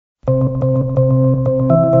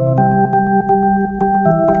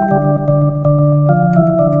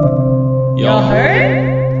Y'all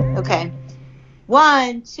heard? Okay.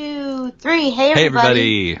 1, 2, 3. Hey,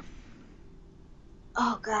 everybody.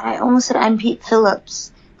 Oh, God, I almost said I'm Pete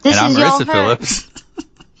Phillips. And I'm Marissa Phillips.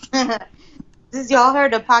 This is Y'all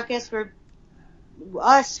Heard, a podcast where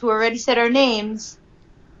us, who already said our names,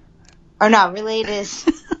 are not related.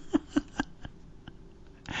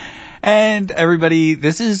 And everybody,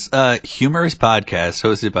 this is a humorous podcast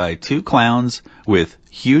hosted by two clowns with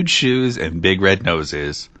huge shoes and big red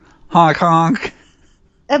noses. Honk, honk.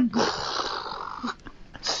 In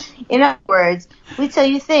other words, we tell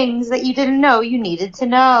you things that you didn't know you needed to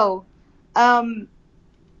know. I'm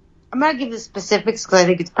not going to give the specifics because I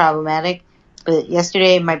think it's problematic. But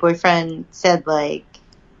yesterday, my boyfriend said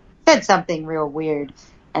something real weird.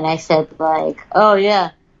 And I said, oh,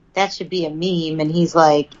 yeah, that should be a meme. And he's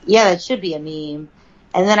like, yeah, that should be a meme.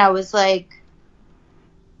 And then I was like,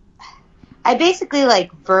 I basically,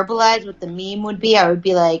 verbalized what the meme would be. I would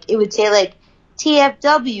be like, it would say,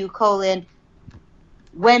 TFW :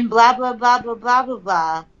 when blah, blah, blah, blah, blah, blah,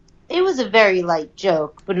 blah. It was a very light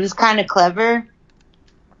joke, but it was kind of clever.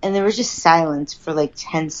 And there was just silence for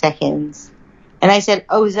 10 seconds. And I said,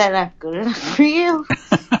 oh, is that not good enough for you?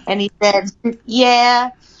 And he said, yeah.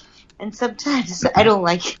 And sometimes I don't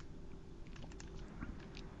like it.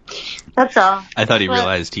 That's all. I thought he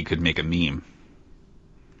realized he could make a meme.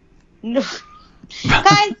 No.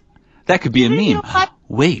 Guys. That could be a meme.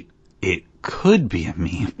 Wait, it could be a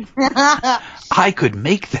meme. I could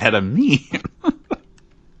make that a meme.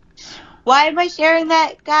 Why am I sharing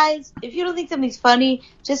that, guys? If you don't think something's funny,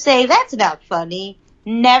 just say, that's not funny.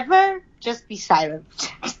 Never just be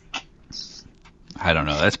silent. I don't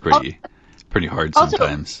know. That's pretty hard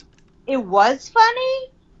sometimes. Also, it was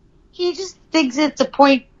funny. He just thinks it's a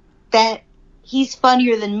point that he's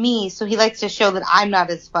funnier than me, so he likes to show that I'm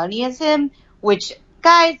not as funny as him, which,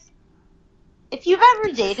 guys, if you've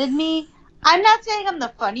ever dated me, I'm not saying I'm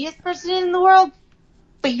the funniest person in the world,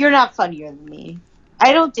 but you're not funnier than me.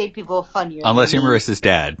 I don't date people funnier unless than you're me. Marissa's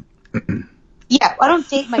dad. Yeah, I don't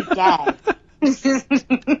date my dad.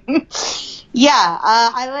 Yeah,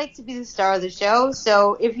 I like to be the star of the show,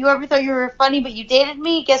 so if you ever thought you were funny but you dated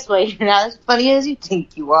me, guess what? You're not as funny as you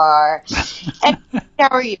think you are. And how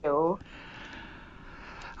are you?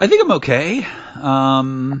 I think I'm okay.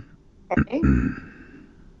 Okay.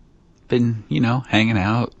 Been, hanging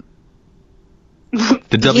out.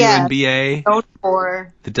 The WNBA.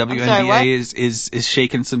 The WNBA is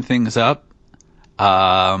shaking some things up.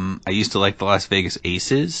 I used to like the Las Vegas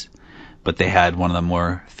Aces, but they had one of the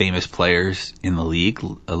more famous players in the league,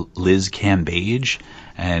 Liz Cambage,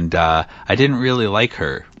 and I didn't really like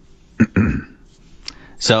her.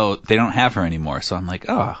 So they don't have her anymore. So I'm like,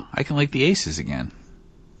 oh, I can like the Aces again.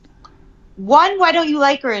 1, why don't you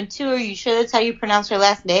like her? And 2, are you sure that's how you pronounce her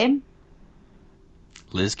last name?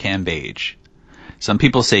 Liz Cambage. Some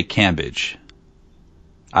people say Cambage.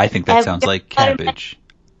 I think that sounds like cabbage.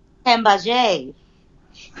 Cambage.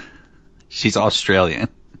 She's Australian.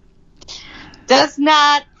 Does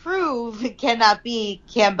not prove it cannot be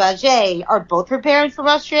Cambage. Are both her parents from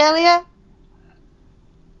Australia?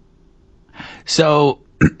 So,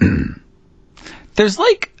 there's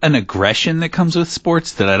an aggression that comes with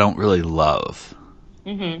sports that I don't really love.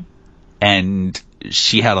 Mm-hmm. And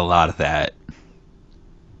she had a lot of that.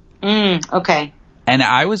 Okay. And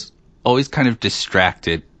I was always kind of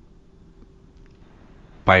distracted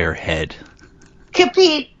by her head.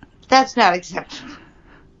 Pete, that's not acceptable.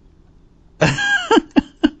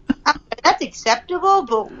 That's acceptable,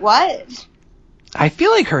 but what? I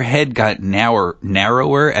feel like her head got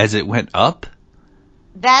narrower as it went up.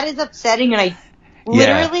 That is upsetting, and I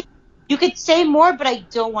literally, you could say more, but I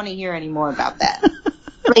don't want to hear any more about that.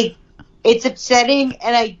 It's upsetting,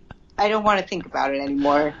 and I don't want to think about it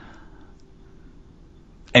anymore.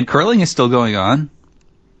 And curling is still going on.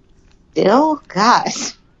 Still? God.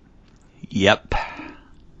 Yep.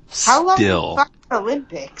 How long still. is the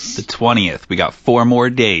Olympics? The 20th. We got 4 more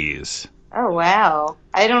days. Oh, wow.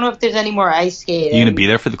 I don't know if there's any more ice skating. You gonna be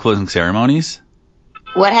there for the closing ceremonies?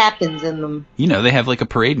 What happens in them? They have a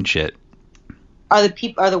parade and shit. Are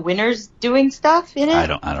the winners doing stuff in it? I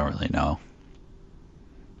don't really know.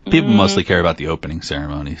 People mostly care about the opening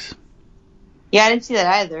ceremonies. Yeah, I didn't see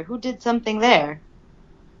that either. Who did something there?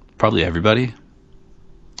 Probably everybody.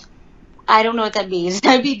 I don't know what that means.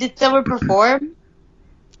 I mean, did someone perform?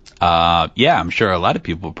 Yeah, I'm sure a lot of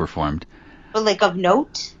people performed. But of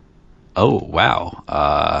note? Oh,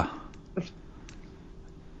 wow.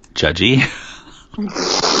 Judgy.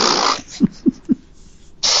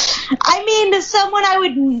 I mean,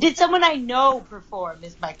 did someone I know perform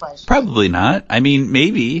is my question. Probably not. I mean,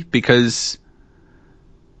 maybe because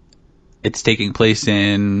it's taking place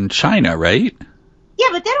in China, right? Yeah,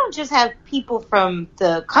 but they don't just have people from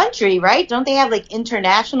the country, right? Don't they have like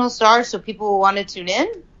international stars so people will want to tune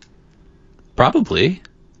in? Probably.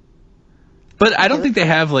 But I don't think they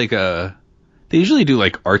have like they usually do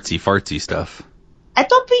like artsy fartsy stuff. I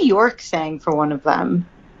thought Bjork sang for one of them.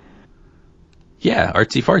 Yeah,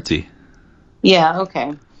 artsy fartsy. Yeah,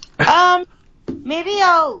 okay. Maybe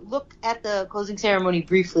I'll look at the closing ceremony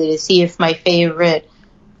briefly to see if my favorite,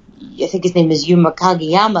 I think his name is Yuma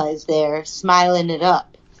Kageyama, is there smiling it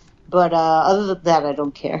up. But other than that, I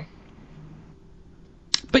don't care.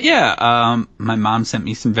 But yeah, my mom sent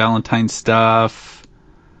me some Valentine's stuff.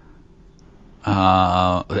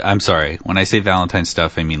 I'm sorry. When I say Valentine's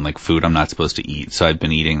stuff, I mean like food I'm not supposed to eat. So I've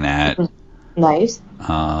been eating that. Nice.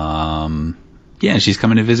 Yeah, she's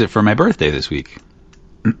coming to visit for my birthday this week.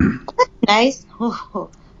 Nice.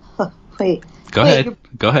 Wait. Go ahead.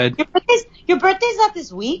 Go ahead. Your birthday's not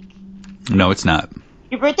this week? No, it's not.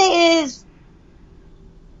 Your birthday is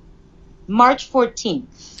March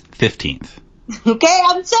 14th. 15th. Okay,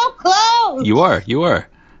 I'm so close. You are.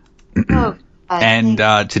 Oh, and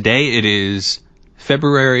today it is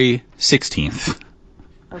February 16th.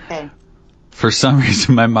 Okay. For some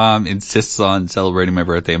reason, my mom insists on celebrating my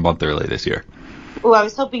birthday a month early this year. Oh, I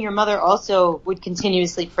was hoping your mother also would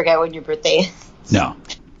continuously forget when your birthday is. No.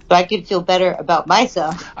 So I could feel better about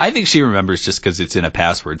myself. I think she remembers just because it's in a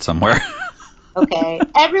password somewhere. Okay.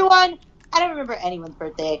 Everyone, I don't remember anyone's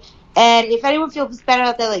birthday. And if anyone feels better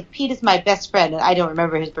about that, like, Pete is my best friend, and I don't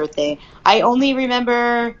remember his birthday. I only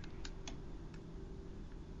remember...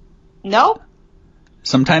 Nope.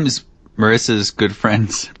 Sometimes Marissa's good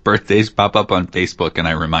friends' birthdays pop up on Facebook, and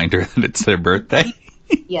I remind her that it's their birthday.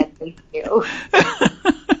 Yes, they do.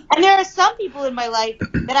 And there are some people in my life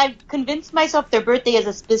that I've convinced myself their birthday is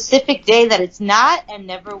a specific day that it's not and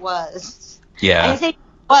never was. Yeah. I say it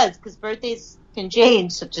was because birthdays can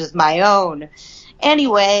change, such as my own.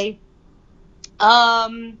 Anyway,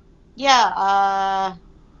 I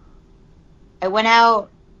went out.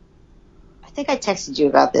 I think I texted you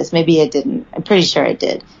about this. Maybe I didn't. I'm pretty sure I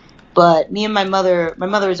did. But me and my mother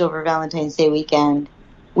was over Valentine's Day weekend.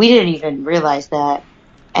 We didn't even realize that.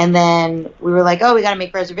 And then we were like, oh, we got to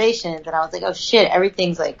make reservations. And I was like, oh, shit,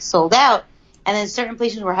 everything's, like, sold out. And then certain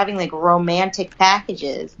places were having, like, romantic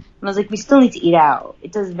packages. And I was like, we still need to eat out.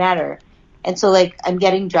 It doesn't matter. And so, like, I'm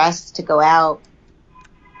getting dressed to go out.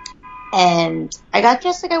 And I got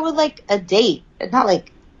dressed like I would, like, a date. Not,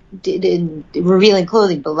 like, in revealing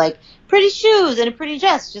clothing, but, like, pretty shoes and a pretty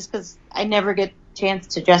dress just because I never get a chance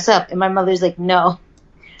to dress up. And my mother's like, no,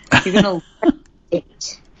 you're going to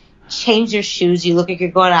date. Change your shoes. You look like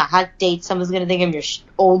you're going on a hot date. Someone's going to think I'm your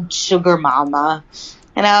old sugar mama.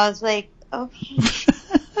 And I was like, okay.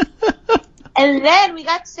 And then we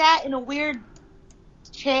got sat in a weird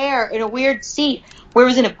chair, in a weird seat, where it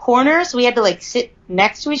was in a corner, so we had to, like, sit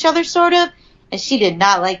next to each other, sort of. And she did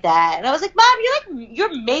not like that. And I was like, Mom,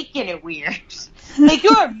 you're making it weird. Like,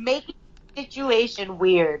 you're making the situation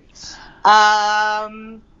weird. Yeah,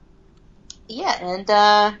 and,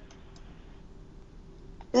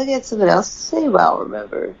 I feel like I had something else to say, but I'll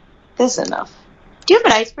remember. That's enough. Do you have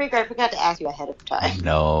an icebreaker? I forgot to ask you ahead of time.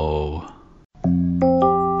 No.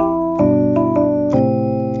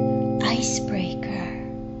 Icebreaker.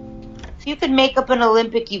 If you could make up an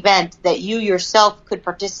Olympic event that you yourself could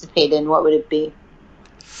participate in, what would it be?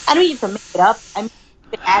 I don't mean you can make it up. I mean,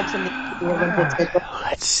 you could add something to the Olympics.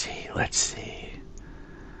 Let's see.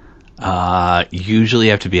 Usually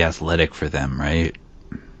you have to be athletic for them, right?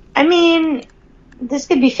 I mean, this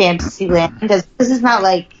could be Fantasyland, because this is not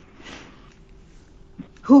like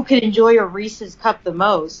who could enjoy a Reese's Cup the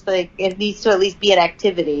most. Like, it needs to at least be an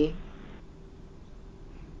activity.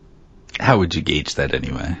 How would you gauge that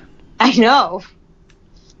anyway? I know.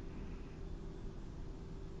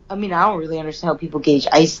 I mean, I don't really understand how people gauge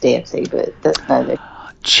ice dancing, but that's not it.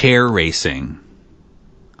 Chair racing.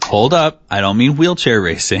 Hold up. I don't mean wheelchair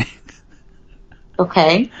racing.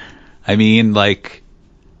 Okay. I mean, like...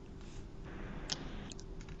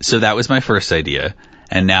 So that was my first idea.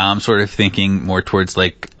 And now I'm sort of thinking more towards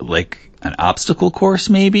like an obstacle course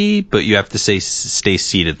maybe, but you have to stay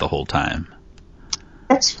seated the whole time.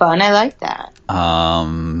 That's fun. I like that.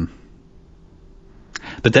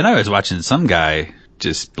 But then I was watching some guy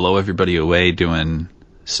just blow everybody away doing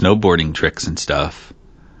snowboarding tricks and stuff.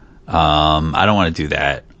 I don't want to do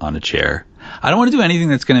that on a chair. I don't want to do anything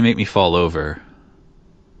that's going to make me fall over.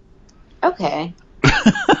 Okay.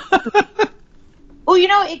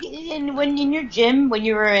 Oh, when in your gym, when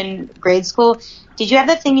you were in grade school, did you have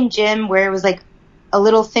that thing in gym where it was like a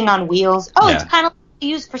little thing on wheels? Oh, yeah. It's kind of like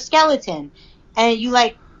used for skeleton. And you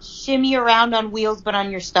like shimmy around on wheels, but on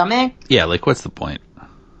your stomach? Yeah, like what's the point?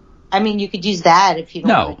 I mean, you could use that if you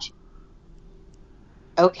don't want to.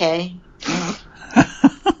 Okay.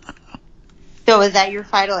 So is that your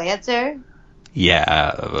final answer?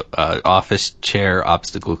 Yeah, office chair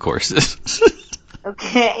obstacle courses.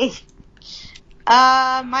 Okay.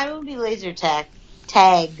 Mine would be laser tag.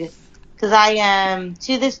 Because I am,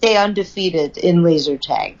 to this day, undefeated in laser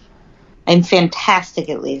tag. I'm fantastic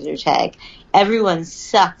at laser tag. Everyone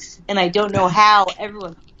sucks, and I don't know how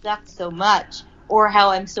everyone sucks so much, or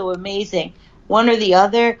how I'm so amazing. One or the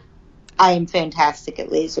other, I am fantastic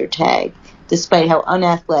at laser tag, despite how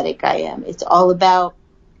unathletic I am. It's all about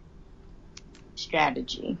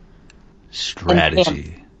strategy.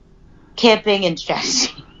 Strategy. Camping and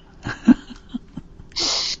strategy.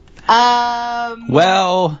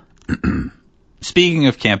 Well, speaking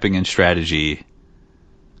of camping and strategy...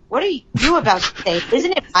 What are you about to say?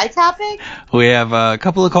 Isn't it my topic? We have a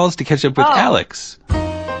couple of calls to catch up with Alex.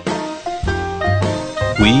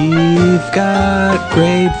 We've got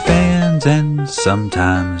great fans, and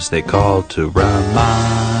sometimes they call to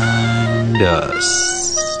remind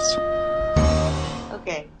us.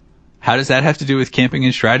 Okay. How does that have to do with camping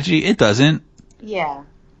and strategy? It doesn't. Yeah.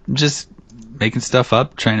 I'm just making stuff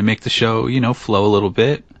up, trying to make the show, flow a little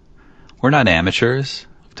bit. We're not amateurs.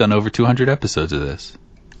 We've done over 200 episodes of this.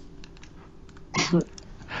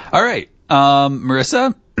 All right.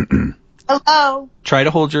 Marissa? Hello. Try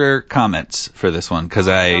to hold your comments for this one, because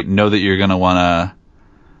I know that you're going to want to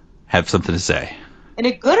have something to say. In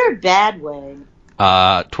a good or bad way?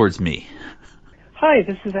 Towards me. Hi,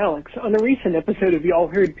 this is Alex. On a recent episode of Y'all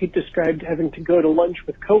Heard, Pete described having to go to lunch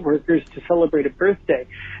with coworkers to celebrate a birthday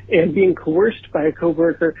and being coerced by a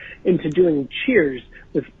coworker into doing cheers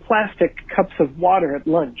with plastic cups of water at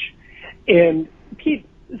lunch. And Pete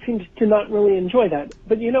seemed to not really enjoy that.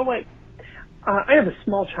 But you know what? I have a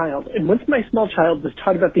small child, and once my small child was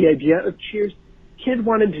taught about the idea of cheers, kid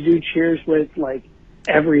wanted to do cheers with, like,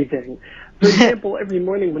 everything. For example, every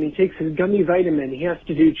morning when he takes his gummy vitamin, he has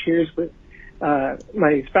to do cheers with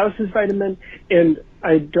my spouse's vitamin, and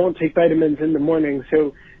I don't take vitamins in the morning,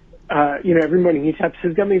 so, every morning he taps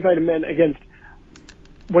his gummy vitamin against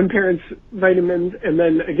one parent's vitamins and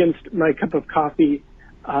then against my cup of coffee.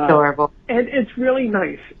 Adorable. And it's really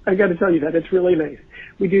nice. I got to tell you that. It's really nice.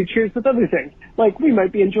 We do cheers with other things. Like, we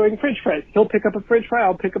might be enjoying French fries. He'll pick up a French fry.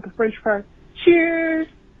 I'll pick up a French fry. Cheers!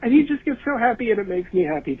 And he just gets so happy, and it makes me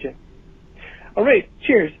happy, too. All right.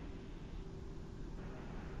 Cheers.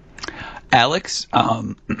 Alex,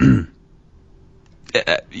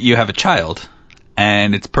 you have a child,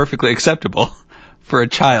 and it's perfectly acceptable for a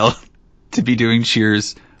child to be doing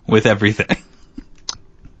cheers with everything.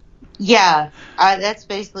 Yeah, that's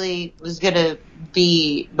basically was going to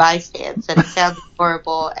be my stance, and it sounds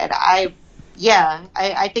horrible. And I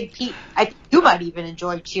think Pete, you might even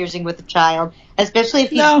enjoy cheersing with a child, especially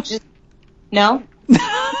if he's just... No?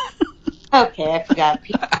 Okay, I forgot.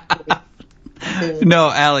 Pete. No,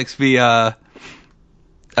 Alex, I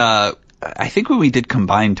think when we did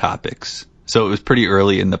combined topics, so it was pretty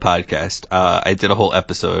early in the podcast, I did a whole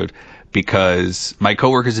episode because my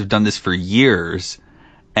coworkers have done this for years.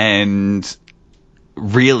 And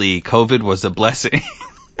really, COVID was a blessing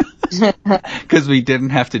because we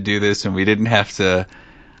didn't have to do this and we didn't have to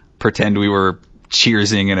pretend we were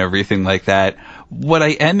cheersing and everything like that. What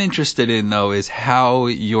I am interested in, though, is how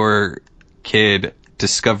your kid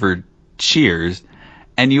discovered Cheers.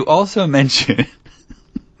 And you also mentioned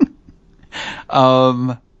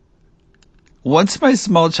once my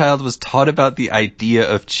small child was taught about the idea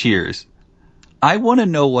of Cheers, I want to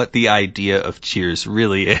know what the idea of Cheers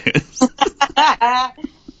really is.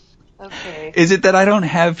 Okay. Is it that I don't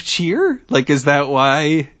have cheer? Like, is that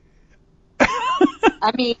why?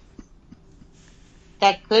 I mean,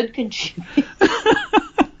 that could contribute.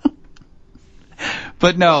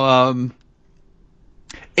 But no,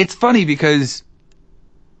 it's funny because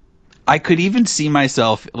I could even see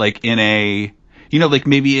myself like in a, like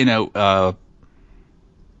maybe in a,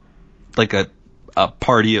 like a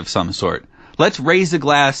party of some sort. Let's raise a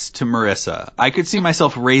glass to Marissa. I could see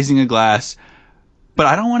myself raising a glass, but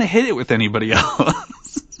I don't want to hit it with anybody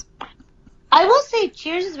else. I will say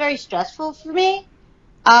cheers is very stressful for me.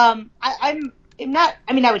 I'm not,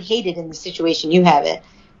 I mean, I would hate it in the situation you have it,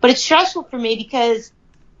 but it's stressful for me because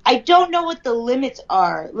I don't know what the limits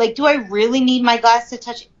are. Like, do I really need my glass to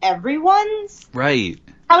touch everyone's? Right.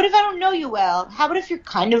 How about if I don't know you well? How about if you're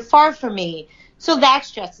kind of far from me? So that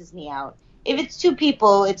stresses me out. If it's two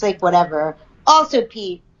people, it's like whatever. Also,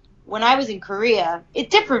 Pete, when I was in Korea, it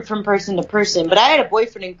differed from person to person, but I had a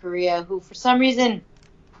boyfriend in Korea who, for some reason,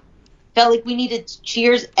 felt like we needed to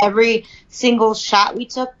cheers every single shot we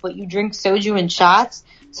took, but you drink soju in shots.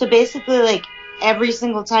 So basically, like, every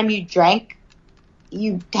single time you drank,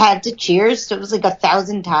 you had to cheers. So it was like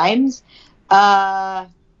 1,000 times.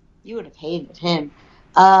 You would have hated him.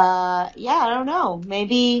 I don't know.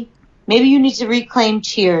 Maybe you need to reclaim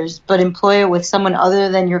cheers, but employ it with someone other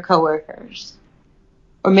than your coworkers.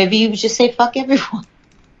 Or maybe you just say fuck everyone.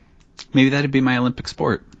 Maybe that'd be my Olympic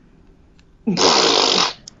sport. No.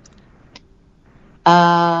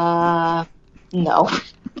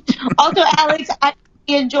 Also, Alex, I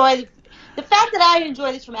enjoy the fact that I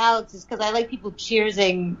enjoy this from Alex is because I like people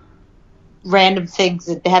cheersing random things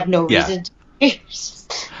that they have no reason to cheers.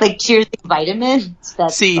 Like cheersing vitamins.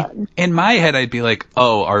 That's fun. In my head, I'd be like,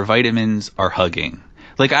 oh, our vitamins are hugging.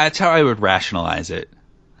 Like, that's how I would rationalize it.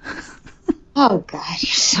 Oh, God,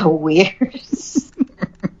 you're so weird.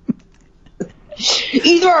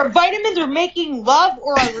 Either our vitamins are making love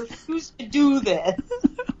or I refuse to do this.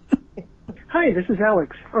 Hi, this is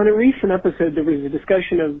Alex. On a recent episode, there was a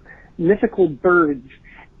discussion of mythical birds,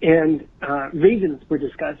 and ravens were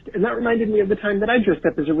discussed. And that reminded me of the time that I dressed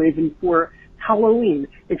up as a raven for Halloween,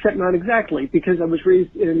 except not exactly, because I was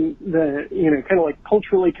raised in the, kind of like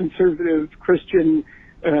culturally conservative Christian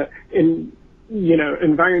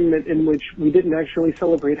environment in which we didn't actually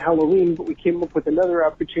celebrate Halloween, but we came up with another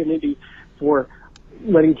opportunity for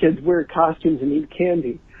letting kids wear costumes and eat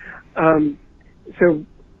candy.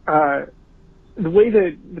 The way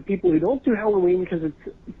that the people who don't do Halloween, because it's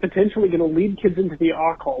potentially going to lead kids into the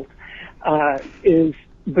occult,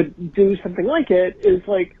 but do something like it, is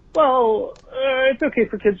like, well, it's okay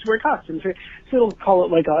for kids to wear costumes, right? So they'll call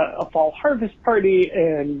it like a fall harvest party,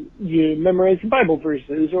 and you memorize the Bible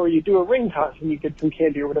verses, or you do a ring toss and you get some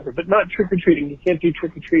candy or whatever, but not trick-or-treating. You can't do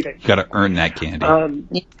trick-or-treating. You gotta earn that candy.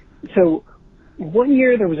 So one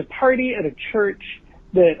year there was a party at a church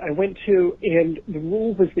that I went to, and the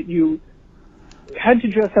rule was that you had to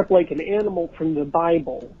dress up like an animal from the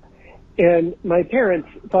Bible. And my parents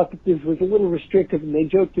thought that this was a little restrictive, and they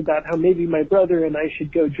joked about how maybe my brother and I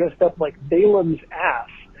should go dressed up like Balaam's ass,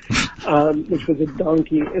 which was a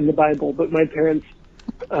donkey in the Bible. But my parents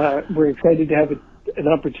were excited to have an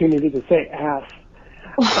opportunity to say ass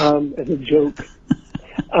as a joke.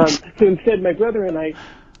 So instead, my brother and I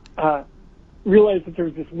realized that there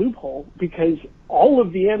was this loophole because all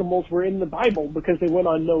of the animals were in the Bible because they went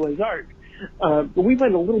on Noah's Ark. But we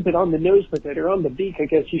went a little bit on the nose with it, or on the beak, I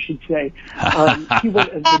guess you should say. He went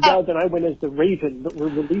as the dove and I went as the raven that were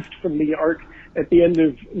released from the ark at the end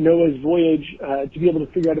of Noah's voyage to be able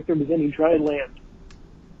to figure out if there was any dry land.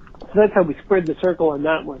 So that's how we squared the circle on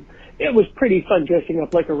that one. It was pretty fun dressing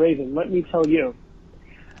up like a raven, let me tell you.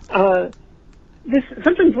 This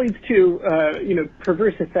sometimes leads to,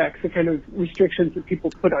 perverse effects, the kind of restrictions that people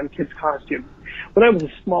put on kids' costumes. When I was a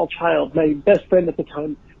small child, my best friend at the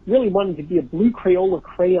time really wanted to be a blue Crayola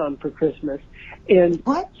crayon for Christmas. And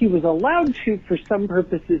he was allowed to for some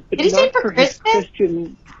purposes, but not for his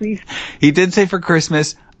Christian priest. He did say for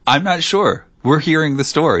Christmas. I'm not sure. We're hearing the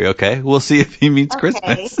story, okay? We'll see if he means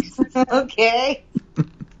Christmas. Okay.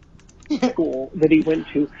 School that he went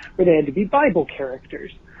to where they had to be Bible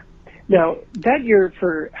characters. Now, that year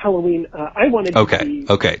for Halloween, I wanted to be...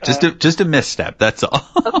 Okay, just a misstep, that's all.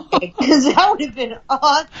 Okay, because that would have been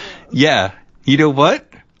awesome. Yeah. You know what?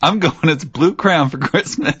 I'm going as Blue Crown for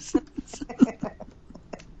Christmas.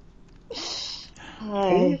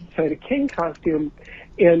 I had a king costume,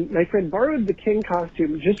 and my friend borrowed the king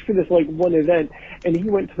costume just for this, one event, and he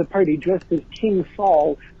went to the party dressed as King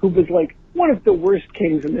Saul, who was, one of the worst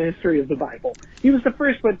kings in the history of the Bible. He was the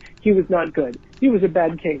first one. He was not good. He was a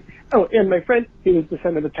bad king. Oh, and my friend, he was the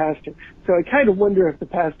son of the pastor. So I kind of wonder if the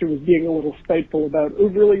pastor was being a little spiteful about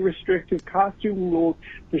overly restrictive costume rules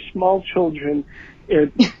for small children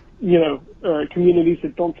in, communities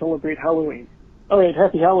that don't celebrate Halloween. All right,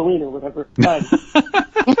 happy Halloween or whatever. Bye.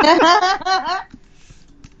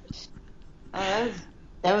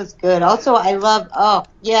 That was good. Also, I love,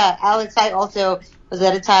 Alex, I also was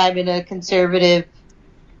at a time in a conservative,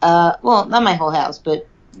 not my whole house, but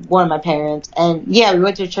one of my parents. And we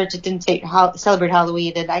went to a church that didn't celebrate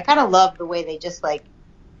Halloween. And I kind of love the way they just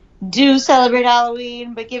do celebrate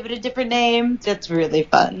Halloween, but give it a different name. That's really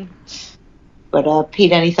fun. But,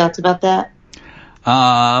 Pete, any thoughts about that?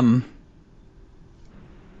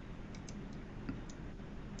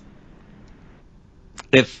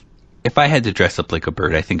 If I had to dress up like a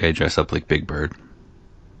bird, I think I'd dress up like Big Bird.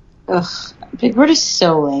 Ugh, Big Bird is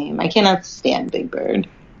so lame. I cannot stand Big Bird.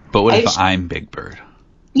 But what if I'm Big Bird?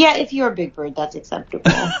 Yeah, if you're Big Bird, that's acceptable.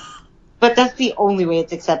 But that's the only way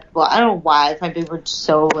it's acceptable. I don't know why I find Big Bird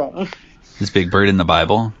so lame. Is Big Bird in the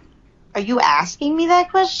Bible? Are you asking me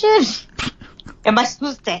that question? Am I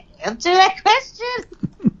supposed to answer that question?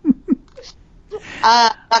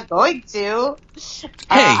 I'm not going to.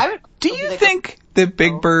 Hey, do you think that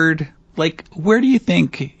Big Bird, like, where do you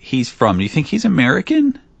think he's from? Do you think he's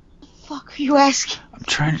American? What the fuck are you asking? I'm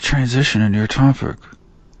trying to transition into your topic.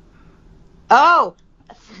 Oh,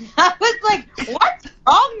 I was like, what's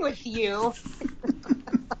wrong with you?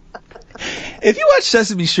 If you watch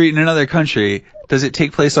Sesame Street in another country, does it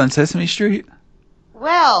take place on Sesame Street?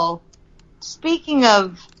 Well, speaking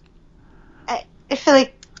of, I feel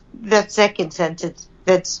like that second sentence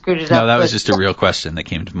that screwed it up. No, that was just a real question that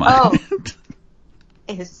came to mind. Oh,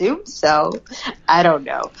 I assume so. I don't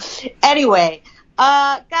know. Anyway,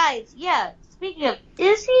 guys, yeah, speaking of,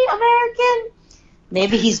 is he American?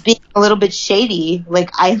 Maybe he's being a little bit shady,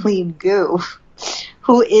 like Eileen Gu,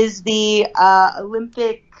 who is the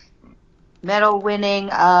Olympic medal-winning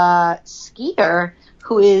skier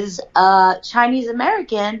who is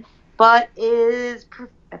Chinese-American, but is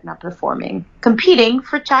competing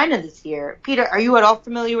for China this year. Peter, are you at all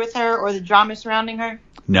familiar with her or the drama surrounding her?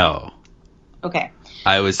 No. Okay.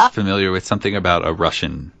 I was familiar with something about a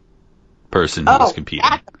Russian person who was competing.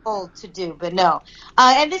 That's old to do, but no.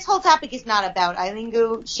 And this whole topic is not about Eileen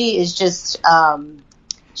Gu. She is just,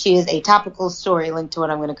 she is a topical story linked to what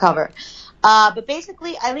I'm going to cover. But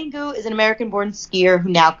basically, Eileen Gu is an American-born skier who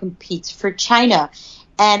now competes for China.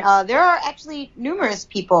 And there are actually numerous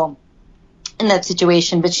people in that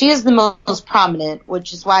situation, but she is the most prominent,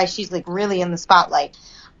 which is why she's like really in the spotlight.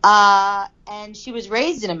 And she was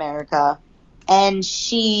raised in America, and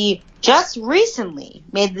she just recently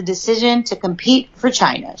made the decision to compete for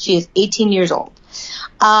China. She is 18 years old.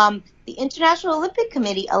 The International Olympic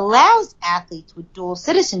Committee allows athletes with dual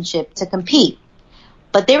citizenship to compete,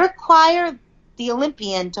 but they require the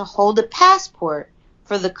Olympian to hold a passport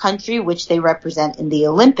for the country which they represent in the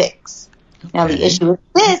Olympics. Okay. Now, the issue with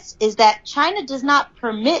this is that China does not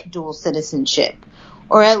permit dual citizenship,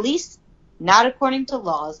 or at least not according to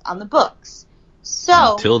laws on the books.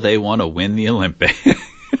 So, until they want to win the Olympics.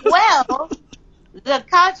 Well, the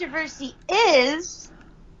controversy is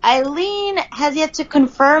Eileen has yet to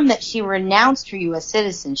confirm that she renounced her U.S.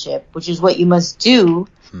 citizenship, which is what you must do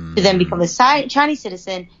to then become a Chinese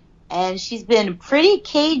citizen, and she's been pretty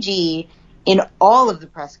cagey in all of the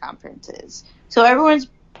press conferences. So everyone's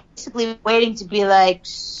basically waiting to be like,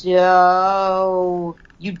 so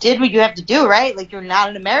you did what you have to do, right? Like, you're not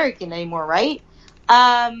an American anymore, right?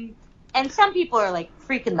 And some people are, like,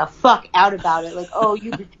 freaking the fuck out about it. Like, oh,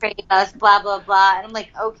 you betrayed us, blah, blah, blah. And I'm like,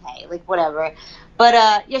 okay, like, whatever.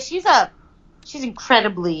 But, yeah, she's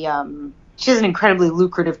incredibly, she has an incredibly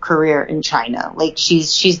lucrative career in China. Like,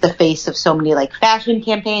 she's the face of so many, like, fashion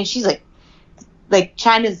campaigns. She's, like,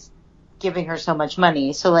 China's giving her so much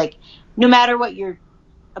money. So, like, no matter what your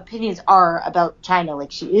opinions are about China,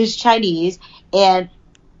 like, she is Chinese, and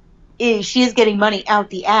she is getting money out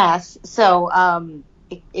the ass. So,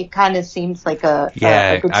 it kind of seems like a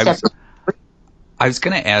good step. I was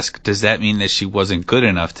going to ask, does that mean that she wasn't good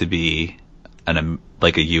enough to be a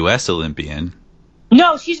U.S. Olympian?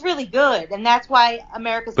 No, she's really good, and that's why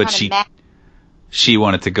America's kind of mad. She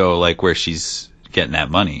wanted to go, like, where she's getting that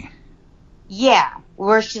money. Yeah,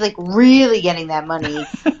 where she's, like, really getting that money.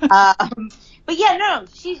 But yeah, no,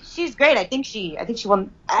 she's great. I think she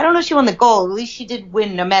won. I don't know if she won the gold. At least she did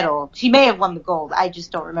win a medal. She may have won the gold. I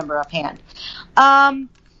just don't remember offhand.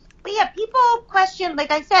 But yeah, people question,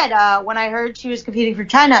 like I said, when I heard she was competing for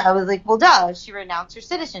China, I was like, well, duh, she renounced her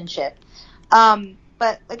citizenship.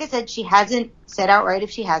 But like I said, she hasn't said outright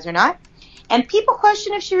if she has or not. And people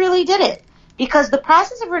question if she really did it, because the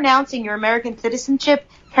process of renouncing your American citizenship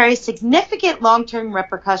carries significant long-term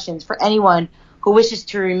repercussions for anyone who wishes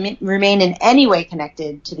to remain in any way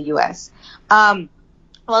connected to the U.S. While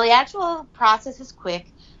the actual process is quick,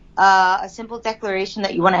 a simple declaration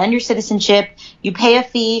that you want to end your citizenship, you pay a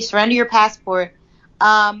fee, surrender your passport,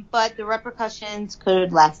 but the repercussions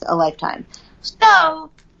could last a lifetime. So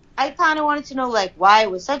I kind of wanted to know, like, why it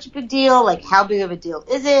was such a big deal, like, how big of a deal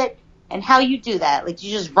is it, and how you do that. Like, you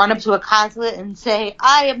just run up to a consulate and say,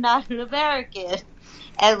 I am not an American,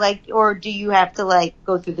 and, like, or do you have to, like,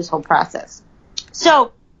 go through this whole process?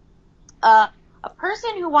 So, a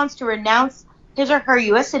person who wants to renounce his or her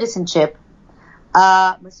U.S. citizenship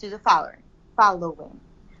must do the following.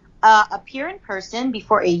 Appear in person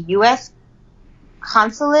before a U.S.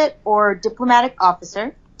 consulate or diplomatic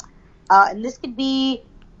officer, and this could be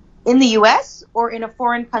in the U.S. or in a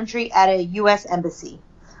foreign country at a U.S. embassy.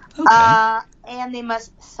 Okay. And they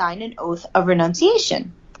must sign an oath of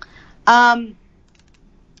renunciation.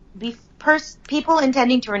 people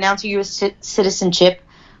intending to renounce your U.S. citizenship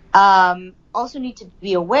also need to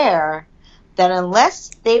be aware that unless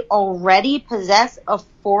they already possess a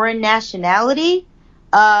foreign nationality,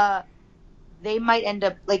 they might end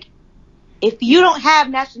up, like, if you don't have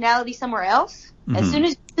nationality somewhere else, as soon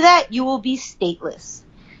as you do that, you will be stateless.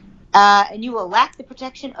 And you will lack the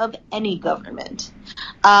protection of any government.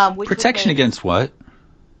 Protection against what?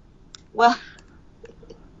 Well,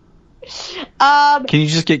 can you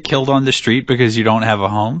just get killed on the street because you don't have a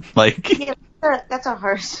home? Like, yeah, that's a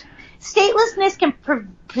harsh. Statelessness can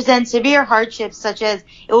present severe hardships, such as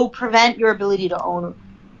it will prevent your ability to own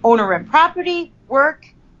or rent property, work,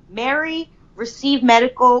 marry, receive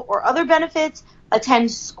medical or other benefits,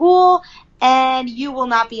 attend school, and you will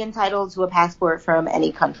not be entitled to a passport from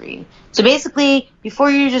any country. So basically, before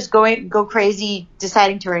you just go crazy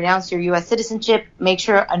deciding to renounce your U.S. citizenship, make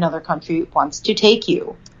sure another country wants to take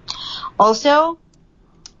you. Also,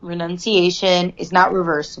 renunciation is not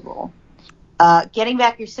reversible. Getting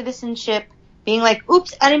back your citizenship, being like,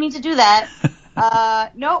 oops, I didn't mean to do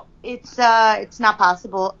that. No, it's not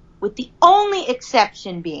possible, with the only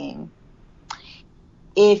exception being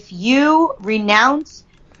if you renounce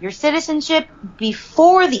your citizenship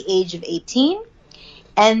before the age of 18,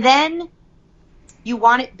 and then you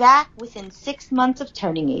want it back within 6 months of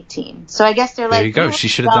turning 18. So I guess they're like, there you go. She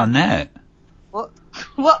should have done that. Well,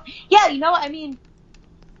 yeah, I mean,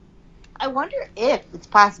 I wonder if it's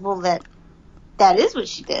possible that is what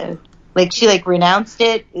she did. Like, she, renounced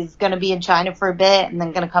it, is going to be in China for a bit, and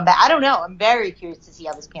then going to come back. I don't know. I'm very curious to see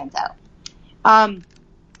how this pans out.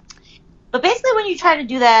 But basically, when you try to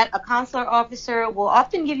do that, a consular officer will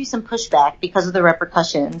often give you some pushback because of the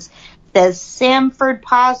repercussions, says Samford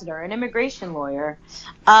Posner, an immigration lawyer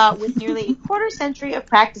with nearly a quarter century of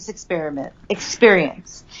practice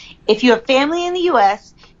experience. If you have family in the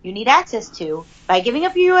U.S. you need access to, by giving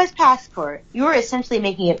up your U.S. passport, you are essentially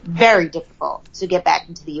making it very difficult to get back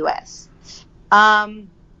into the U.S.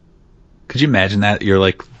 Could you imagine that? You're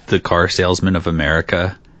like the car salesman of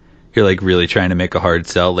America. You're like really trying to make a hard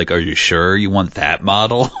sell. Like, are you sure you want that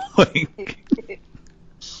model? Well,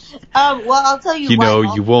 I'll tell you. You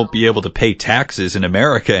know, you won't be able to pay taxes in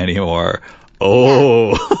America anymore.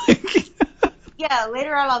 Oh. Yeah,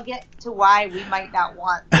 later on I'll get to why we might not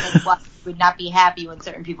want, why we would not be happy when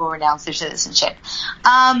certain people renounce their citizenship.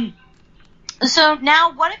 So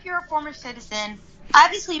now, what if you're a former citizen?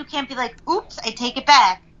 Obviously, you can't be like, oops, I take it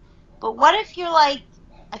back. But what if you're like,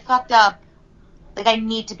 I fucked up. Like, I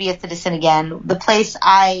need to be a citizen again. The place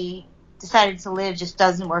I decided to live just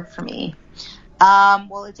doesn't work for me.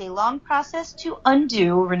 Well, it's a long process to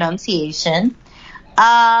undo renunciation.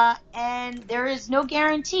 And there is no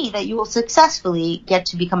guarantee that you will successfully get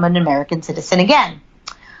to become an American citizen again.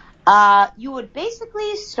 You would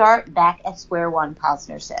basically start back at square one,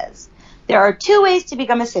 Posner says. There are two ways to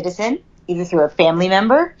become a citizen, either through a family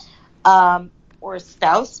member, or a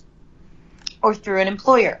spouse, or through an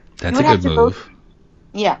employer. That's a good move.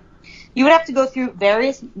 You would have to go through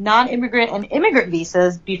various non-immigrant and immigrant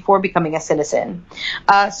visas before becoming a citizen.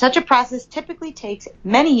 Such a process typically takes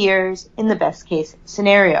many years in the best case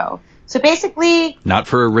scenario. So basically... Not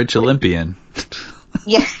for a rich Olympian.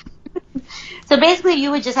 Yeah. So basically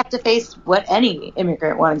you would just have to face what any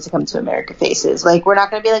immigrant wanting to come to America faces. Like, we're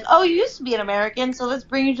not going to be like, oh, you used to be an American, so let's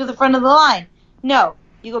bring you to the front of the line. No.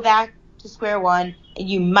 You go back to square one, and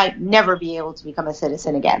you might never be able to become a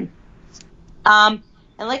citizen again. And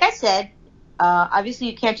like I said,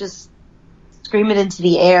 obviously you can't just scream it into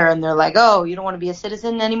the air and they're like, oh, you don't want to be a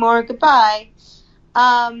citizen anymore, goodbye.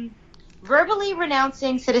 Verbally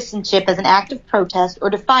renouncing citizenship as an act of protest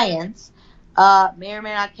or defiance may or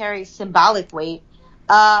may not carry symbolic weight,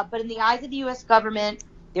 but in the eyes of the U.S. government,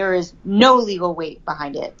 there is no legal weight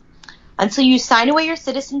behind it. Until you sign away your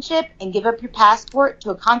citizenship and give up your passport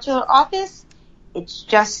to a consular office, it's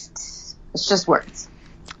just words.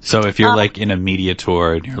 So if you're like in a media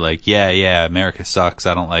tour and you're like, yeah, America sucks,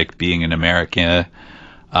 I don't like being an American,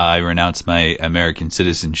 I renounce my American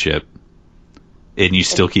citizenship, and you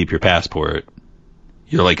still keep your passport,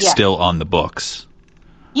 you're like still on the books.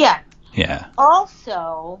 Yeah. Yeah.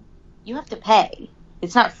 Also, you have to pay.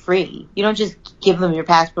 It's not free. You don't just give them your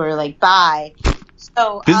passport or like, bye.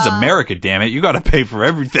 So this is America, damn it. You got to pay for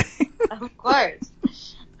everything. Of course.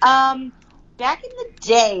 Back in the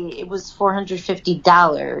day, it was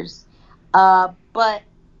 $450, but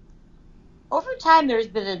over time there's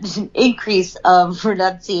been an increase of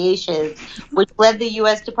renunciations, which led the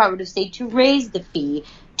U.S. Department of State to raise the fee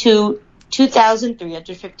to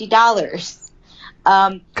 $2,350.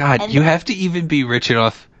 God, you have to even be rich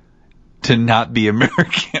enough to not be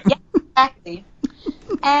American. Yeah, exactly.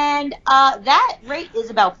 And that rate is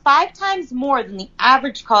about 5 times more than the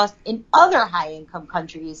average cost in other high-income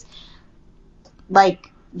countries,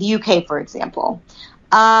 like the UK, for example.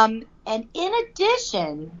 And in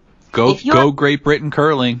addition... Go Great Britain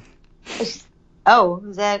curling. Oh,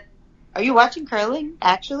 are you watching curling,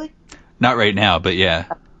 actually? Not right now, but yeah.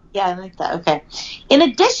 Yeah, I like that. Okay. In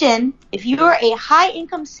addition, if you're a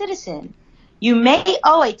high-income citizen, you may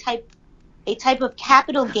owe a type of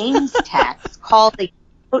capital gains tax called a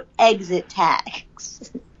exit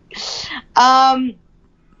tax.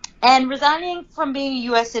 And resigning from being a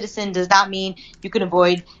U.S. citizen does not mean you can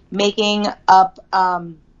avoid making up.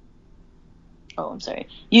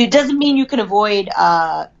 It doesn't mean you can avoid,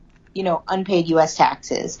 unpaid U.S.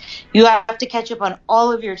 taxes. You have to catch up on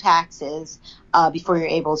all of your taxes before you're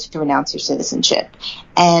able to renounce your citizenship.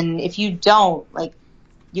 And if you don't,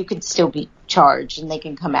 you could still be charged and they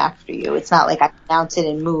can come after you. It's not like I renounce it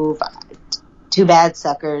and move. Too bad,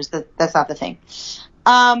 suckers. That's not the thing.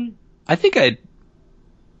 I think I'd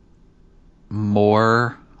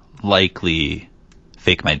more likely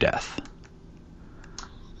fake my death.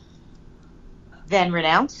 Then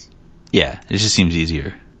renounce? Yeah, it just seems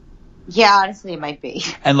easier. Yeah, honestly, it might be.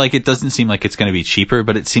 And it doesn't seem like it's going to be cheaper,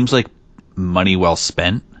 but it seems like money well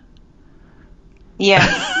spent. Yeah.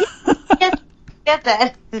 Get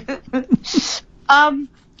that.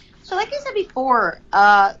 So like I said before,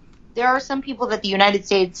 there are some people that the United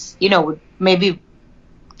States, would maybe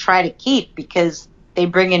try to keep because they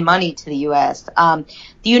bring in money to the U.S. The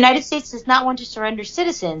United States does not want to surrender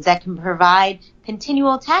citizens that can provide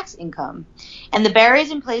continual tax income. And the barriers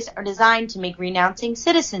in place are designed to make renouncing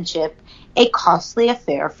citizenship a costly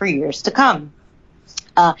affair for years to come.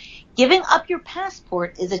 Giving up your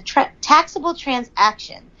passport is a taxable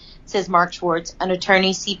transaction, says Mark Schwartz, an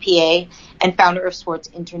attorney, CPA, and founder of Schwartz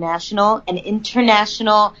International, an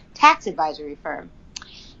international tax advisory firm.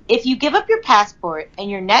 If you give up your passport and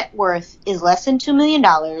your net worth is less than $2 million,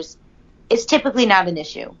 it's typically not an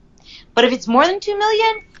issue. But if it's more than $2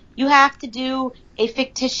 million, you have to do a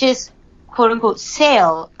fictitious, quote-unquote,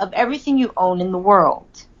 sale of everything you own in the world.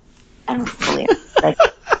 I don't fully understand.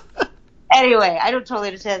 Anyway, I don't totally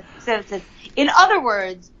understand. In other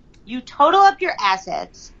words, you total up your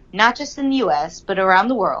assets, not just in the U.S., but around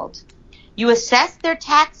the world. You assess their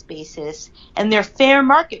tax basis and their fair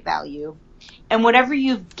market value, and whatever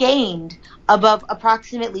you've gained above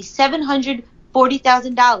approximately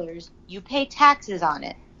 $740,000, you pay taxes on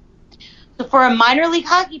it. So for a minor league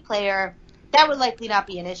hockey player, that would likely not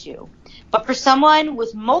be an issue. But for someone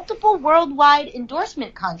with multiple worldwide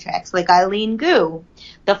endorsement contracts like Eileen Gu,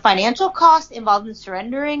 the financial cost involved in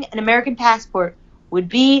surrendering an American passport would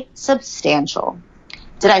be substantial.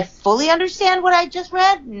 Did I fully understand what I just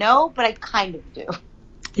read? No, but I kind of do.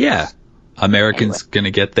 Yeah. Americans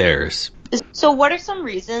gonna get theirs. So what are some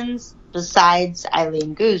reasons, besides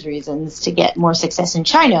Eileen Gu's reasons, to get more success in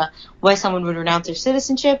China, why someone would renounce their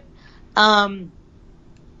citizenship? Some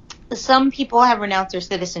people have renounced their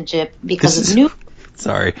citizenship because of new...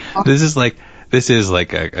 Sorry. This is like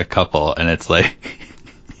a couple, and it's like,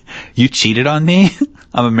 you cheated on me?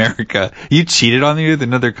 I'm America. You cheated on me with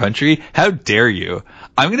another country? How dare you?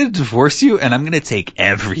 I'm going to divorce you, and I'm going to take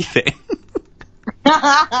everything. Yeah,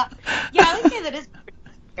 I would say that is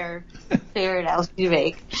fair analogy to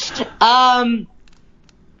make.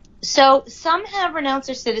 So some have renounced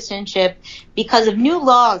their citizenship because of new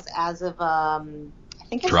laws as of, I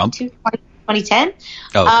think it's Trump? 2010.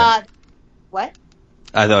 Oh, okay. What?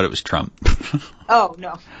 I thought it was Trump. Oh,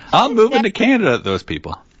 no. I'm moving to Canada, those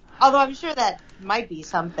people. Although I'm sure that might be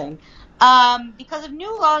something. Because of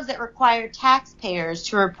new laws that require taxpayers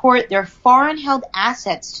to report their foreign-held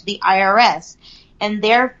assets to the IRS and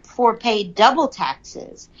therefore pay double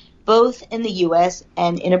taxes, both in the U.S.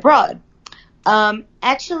 and in abroad.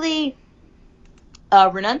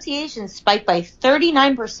 Renunciation spiked by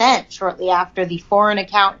 39% shortly after the Foreign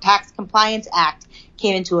Account Tax Compliance Act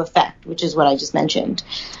came into effect, which is what I just mentioned.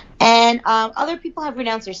 And other people have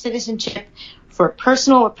renounced their citizenship for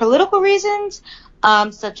personal or political reasons,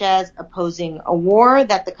 such as opposing a war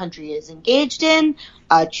that the country is engaged in,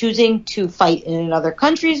 choosing to fight in another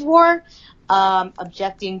country's war,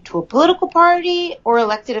 objecting to a political party or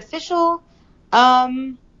elected official.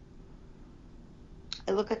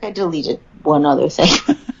 It looked like I deleted one other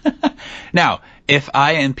thing. Now, if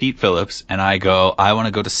I am Pete Phillips and I want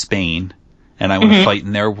to go to Spain and I want to fight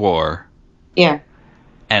in their war. Yeah.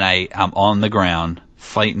 And I'm on the ground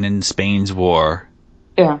fighting in Spain's war.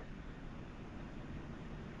 Yeah.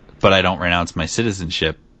 But I don't renounce my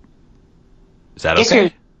citizenship. Is that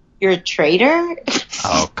okay? You're a traitor?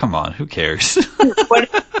 Oh, come on. Who cares?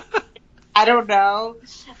 I don't know.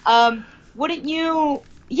 Wouldn't you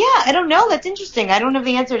Yeah, I don't know. That's interesting. I don't have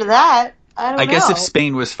the answer to that. I guess if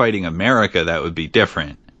Spain was fighting America, that would be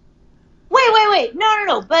different. Wait.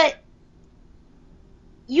 No. But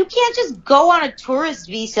you can't just go on a tourist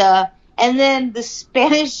visa and then the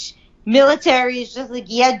Spanish military is just like,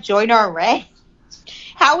 yeah, join our ranks.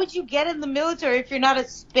 How would you get in the military if you're not a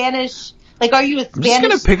Spanish... Like, are you a Spanish... I'm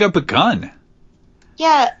just going to pick up a gun.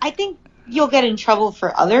 Yeah, I think you'll get in trouble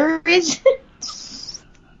for other reasons.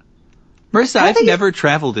 Marissa, I've never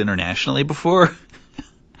traveled internationally before.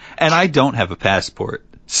 And I don't have a passport,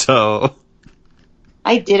 so...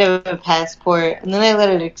 I did have a passport, and then I let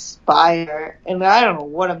it expire. And I don't know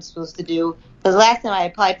what I'm supposed to do. Because last time I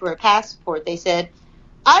applied for a passport, they said,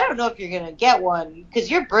 I don't know if you're going to get one, because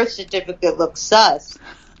your birth certificate looks sus.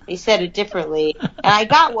 They said it differently. And I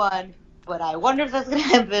got one, but I wonder if that's going to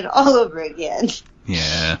happen all over again.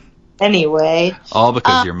 Yeah. Anyway. All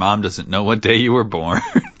because your mom doesn't know what day you were born.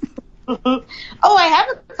 Oh, I have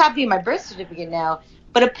a copy of my birth certificate now.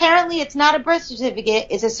 But apparently it's not a birth certificate.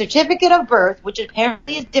 It's a certificate of birth, which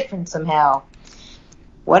apparently is different somehow.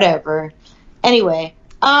 Whatever. Anyway.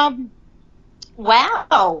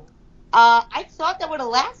 Wow. I thought that would have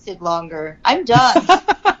lasted longer. I'm done.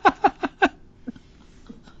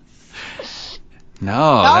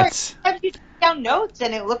 No, that's... I have you down notes,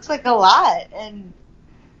 and it looks like a lot. And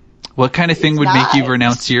what kind of thing would make you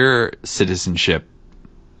renounce your citizenship?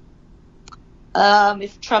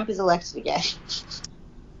 If Trump is elected again.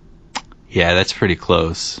 Yeah, that's pretty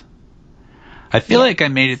close. I feel like I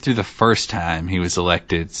made it through the first time he was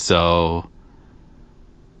elected, so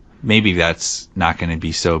maybe that's not going to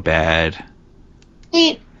be so bad.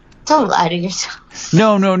 Hey, don't lie to yourself.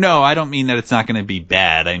 No. I don't mean that it's not going to be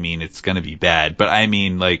bad. I mean, it's going to be bad. But I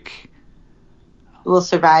mean, like... We'll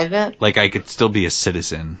survive it? Like, I could still be a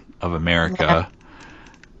citizen of America. Yeah.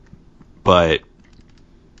 But...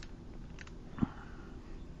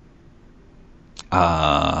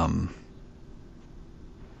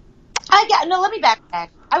 No, let me backtrack.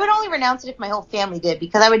 I would only renounce it if my whole family did,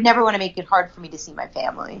 because I would never want to make it hard for me to see my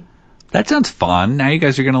family. That sounds fun. Now you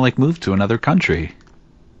guys are going to, like, move to another country.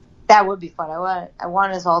 That would be fun. I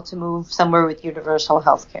want us all to move somewhere with universal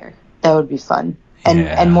health care. That would be fun.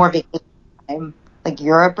 And more vacation time. Like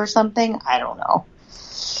Europe or something. I don't know.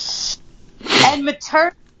 And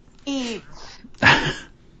maternity leave.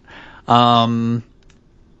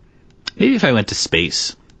 Maybe if I went to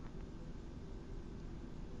space.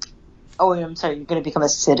 Oh, I'm sorry. You're going to become a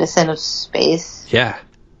citizen of space? Yeah.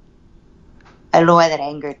 I don't know why that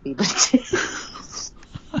angered me, but...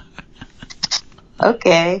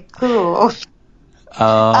 Okay, cool.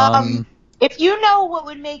 If you know what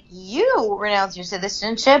would make you renounce your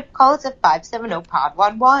citizenship, call us at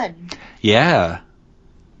 570-POD11. Yeah.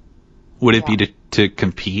 Would it be to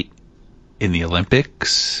compete in the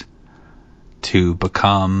Olympics? To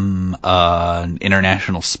become an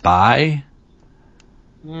international spy?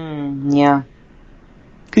 Yeah.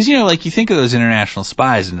 Because, you know, like, you think of those international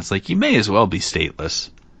spies, and it's like, you may as well be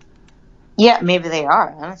stateless. Yeah, maybe they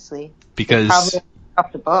are, honestly. Because... Probably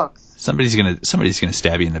off the books. Somebody's gonna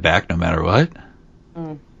stab you in the back no matter what.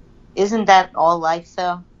 Isn't that all life,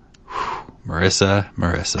 though? Marissa.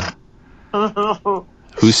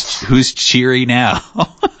 Who's cheery now?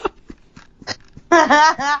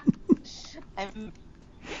 I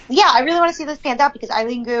really want to see this panned out, because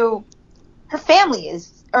Eileen Gu, her family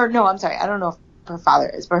is, or no, I'm sorry, I don't know if her father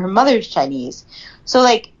is, but her mother's Chinese. So,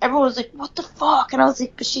 like, everyone was like, what the fuck? And I was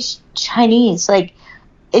like, but she's Chinese. Like,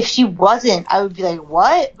 if she wasn't, I would be like,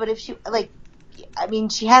 what? But if she, like, I mean,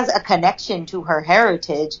 she has a connection to her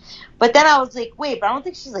heritage. But then I was like, wait, but I don't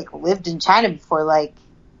think she's, like, lived in China before. Like,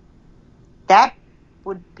 that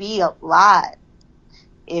would be a lot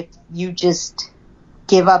if you just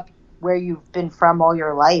give up where you've been from all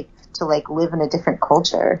your life to, like, live in a different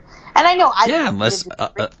culture. And I know I didn't live in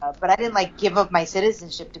Korea, but I didn't, like, give up my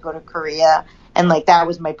citizenship to go to Korea. And, like, that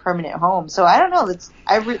was my permanent home. So, I don't know.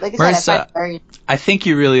 I think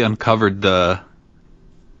you really uncovered the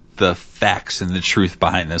facts and the truth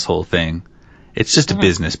behind this whole thing. It's just a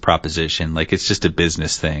business proposition. Like, it's just a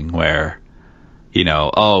business thing where, you know,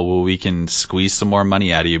 oh, well, we can squeeze some more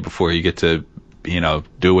money out of you before you get to, you know,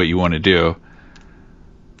 do what you want to do.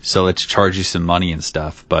 So let's charge you some money and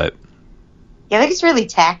stuff. But yeah, I think it's really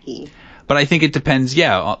tacky. But I think it depends.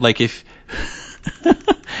 Yeah, like if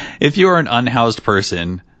you're an unhoused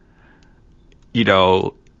person, you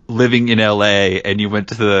know, living in LA, and you went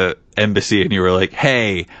to the embassy and you were like,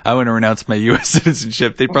 hey, I want to renounce my U.S.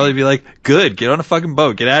 citizenship, they'd probably be like, good, get on a fucking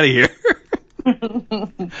boat, get out of here.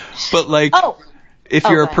 But, like, if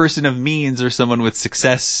you're a person of means or someone with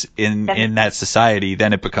success in that society,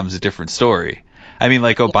 then it becomes a different story. I mean,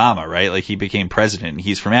 like Obama, right? Like he became president and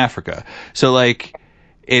he's from Africa. So like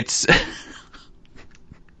it's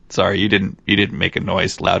sorry, you didn't make a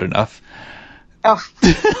noise loud enough. Oh.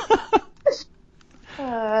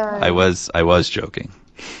 I was joking.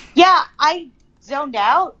 Yeah, I zoned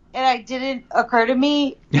out and it didn't occur to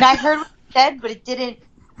me. And I heard what you said, but it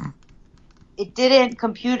didn't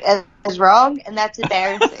compute as wrong, and that's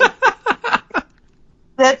embarrassing.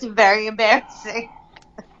 That's very embarrassing.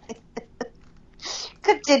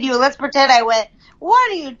 Continue. Let's pretend I went,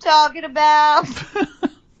 what are you talking about?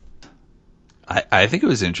 I think it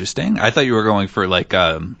was interesting. I thought you were going for like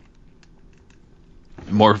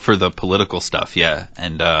more for the political stuff, yeah.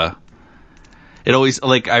 And it always,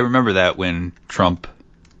 like, I remember that when Trump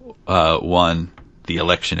won the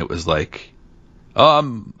election, it was like,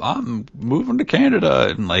 oh, I'm moving to Canada,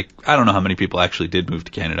 and like I don't know how many people actually did move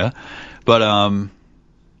to Canada, but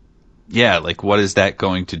yeah, like what is that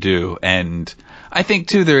going to do? And I think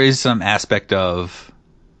too there is some aspect of,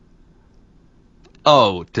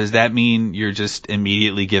 oh, does that mean you're just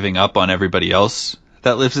immediately giving up on everybody else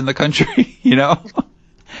that lives in the country? You know,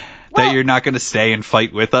 that you're not going to stay and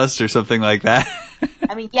fight with us or something like that.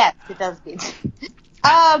 I mean, yes, it does mean.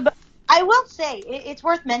 I will say it's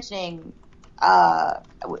worth mentioning.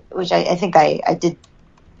 Which I think I did.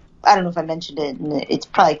 I don't know if I mentioned it, and it's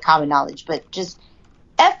probably common knowledge, but just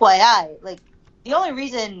FYI, like the only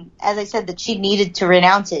reason, as I said, that she needed to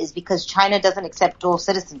renounce it is because China doesn't accept dual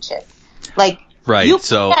citizenship. Like, right.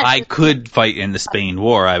 So I could fight in the Spain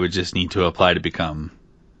War. I would just need to apply to become.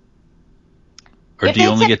 Or do you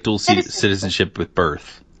only get dual citizenship with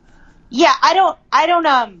birth? Yeah, I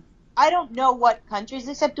don't know what countries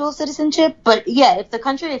accept dual citizenship, but yeah, if the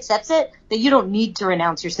country accepts it, then you don't need to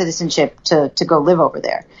renounce your citizenship to go live over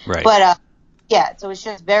there. Right. But yeah, so it's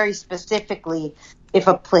just very specifically if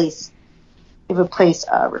a place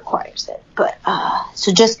requires it. But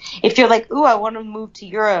so just if you're like, ooh, I want to move to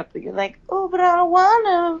Europe, but you're like, oh, but I don't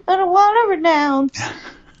want to renounce.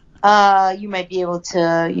 You might be able to,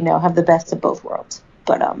 have the best of both worlds.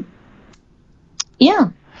 But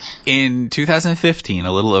yeah. In 2015,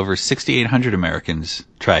 a little over 6,800 Americans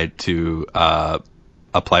tried to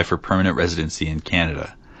apply for permanent residency in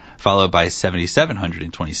Canada, followed by 7,700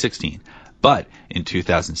 in 2016. But in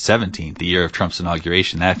 2017, the year of Trump's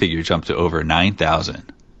inauguration, that figure jumped to over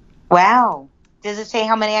 9,000. Wow. Does it say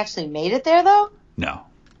how many actually made it there, though? No.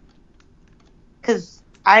 Because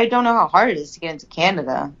I don't know how hard it is to get into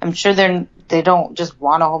Canada. I'm sure they don't just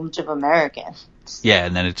want a whole bunch of Americans. Yeah,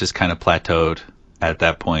 and then it just kind of plateaued at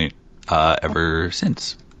that point ever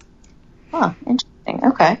since. Huh, interesting.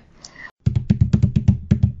 Okay.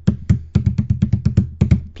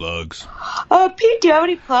 Plugs. Pete, do you have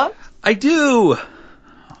any plugs? I do.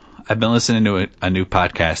 I've been listening to a new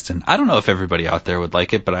podcast, and I don't know if everybody out there would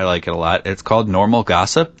like it, but I like it a lot. It's called Normal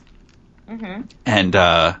Gossip. Mm-hmm. And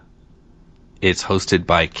it's hosted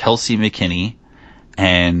by Kelsey McKinney,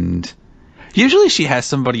 and usually she has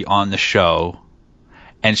somebody on the show,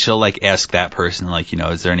 and she'll like ask that person, like,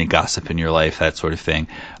 is there any gossip in your life, that sort of thing.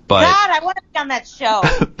 But God, I want to be on that show.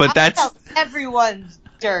 But that's everyone's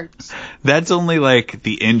dirt. That's only like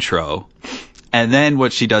the intro, and then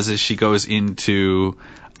what she does is she goes into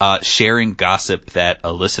sharing gossip that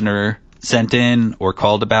a listener sent in or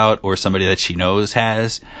called about, or somebody that she knows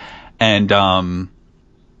has, and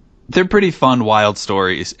they're pretty fun, wild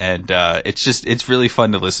stories, and it's really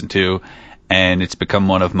fun to listen to, and it's become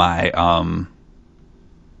one of my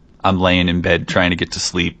I'm laying in bed trying to get to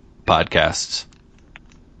sleep podcasts.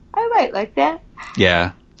 I might like that.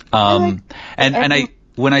 Yeah.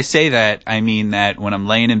 When I say that, I mean that when I'm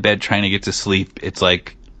laying in bed trying to get to sleep, it's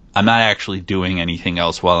like I'm not actually doing anything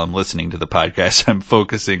else while I'm listening to the podcast. I'm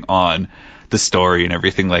focusing on the story and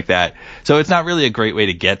everything like that. So it's not really a great way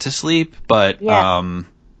to get to sleep, but yeah.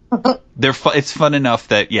 It's fun enough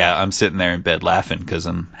that, yeah, I'm sitting there in bed laughing because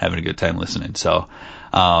I'm having a good time listening. So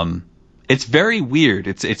it's very weird.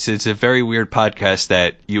 It's a very weird podcast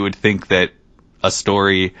that you would think that a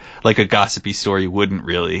story, like a gossipy story, wouldn't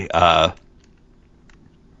really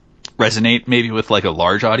resonate maybe with like a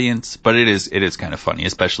large audience, but it is kind of funny,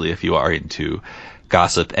 especially if you are into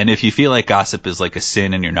gossip, and if you feel like gossip is like a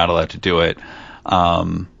sin and you're not allowed to do it.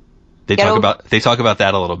 They talk about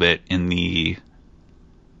that a little bit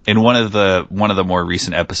in one of the more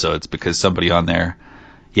recent episodes, because somebody on there,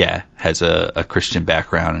 yeah, has a Christian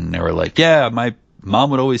background, and they were like, yeah, my mom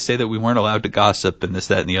would always say that we weren't allowed to gossip and this,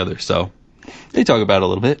 that, and the other. So they talk about it a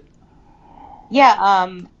little bit. Yeah,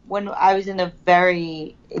 when I was in a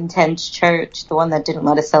very intense church, the one that didn't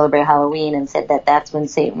let us celebrate Halloween, and said that that's when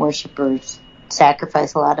Satan worshipers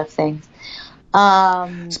sacrifice a lot of things.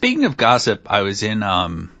 Speaking of gossip, I was in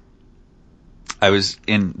I was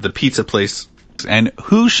in the pizza place, and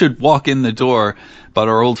who should walk in the door but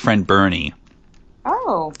our old friend Bernie.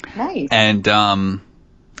 Oh, nice. And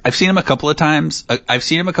I've seen him a couple of times. I've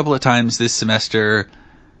seen him a couple of times this semester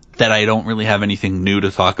that I don't really have anything new to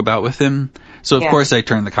talk about with him. So, of course, I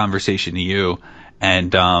turned the conversation to you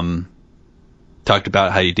and talked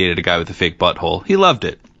about how you dated a guy with a fake butthole. He loved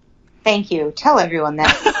it. Thank you. Tell everyone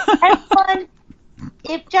that. Everyone,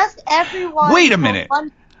 if just everyone... Wait a minute.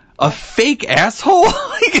 A fake asshole?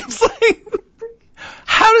 It's like,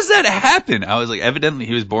 how does that happen? I was like, evidently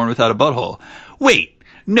he was born without a butthole. Wait.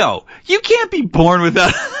 No, you can't be born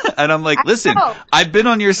without... And I'm like, listen, I've been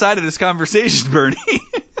on your side of this conversation, Bernie.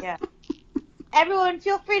 Yeah. Everyone,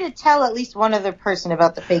 feel free to tell at least one other person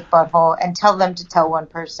about the fake butthole and tell them to tell one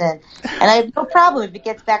person. And I have no problem if it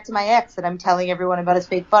gets back to my ex that I'm telling everyone about his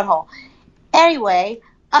fake butthole. Anyway,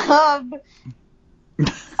 oh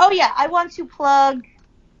yeah, I want to plug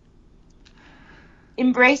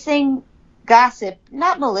embracing gossip,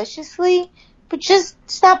 not maliciously, but just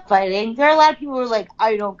stop fighting. There are a lot of people who are like,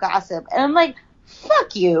 I don't gossip. And I'm like,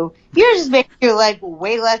 fuck you. You're just making your life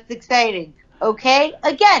way less exciting. Okay?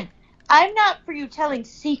 Again, I'm not for you telling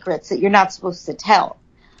secrets that you're not supposed to tell.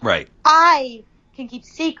 Right. I can keep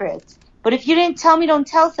secrets. But if you didn't tell me don't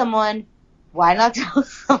tell someone, why not tell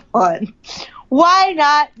someone? Why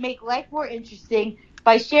not make life more interesting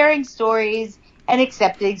by sharing stories and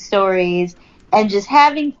accepting stories and just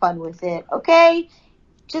having fun with it, okay?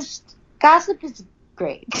 Just... gossip is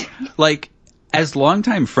great. Like, as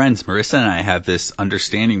longtime friends, Marissa and I have this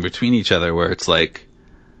understanding between each other where it's like,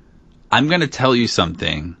 I'm going to tell you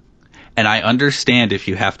something, and I understand if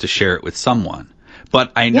you have to share it with someone.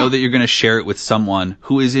 But I know that you're going to share it with someone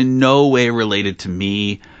who is in no way related to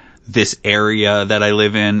me, this area that I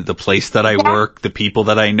live in, the place that I work, the people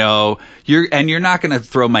that I know. You're not going to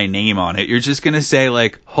throw my name on it. You're just going to say,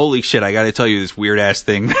 like, holy shit, I got to tell you this weird-ass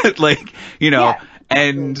thing that, like, you know,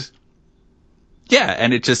 and... yeah,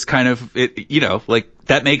 and it just kind of, it, you know, like,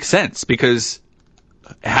 that makes sense because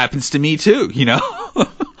it happens to me too, you know?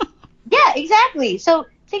 Yeah, exactly. So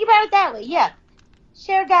think about it that way. Yeah.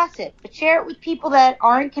 Share gossip, but share it with people that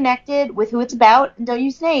aren't connected with who it's about and don't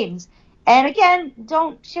use names. And again,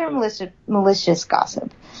 don't share malicious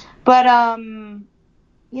gossip. But, yeah,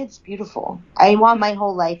 it's beautiful. I want my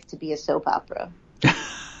whole life to be a soap opera.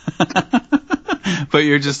 But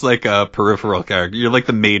you're just like a peripheral character. You're like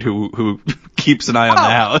the maid who keeps an eye on the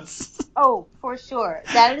house. Oh, for sure.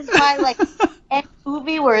 That is why, like, any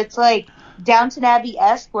movie where it's like Downton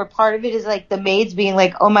Abbey-esque, where part of it is like the maids being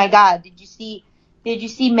like, "Oh my God, did you see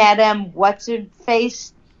Madame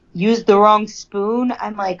What's-Her-Face use the wrong spoon?"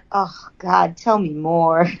 I'm like, "Oh God, tell me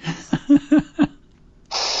more."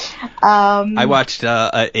 I watched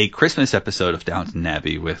a Christmas episode of Downton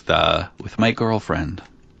Abbey with my girlfriend.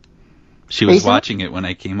 She was watching it when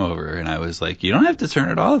I came over, and I was like, you don't have to turn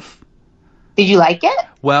it off. Did you like it?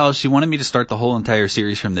 Well, she wanted me to start the whole entire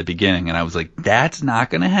series from the beginning, and I was like, that's not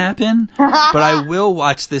going to happen. But I will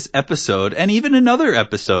watch this episode, and even another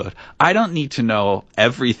episode. I don't need to know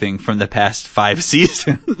everything from the past 5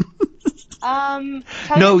 seasons.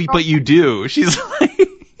 No, but you do. She's like...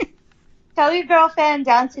 Tell your girlfriend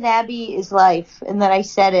Downton Abbey is life, and that I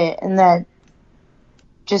said it, and that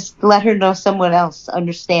just let her know someone else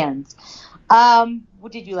understands.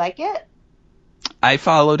 Did you like it? I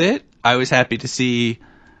followed it. I was happy to see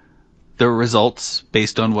the results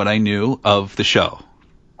based on what I knew of the show.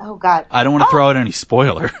 Oh God! I don't want to throw out any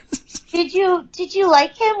spoilers. Did you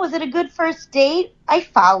like him? Was it a good first date? I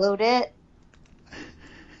followed it.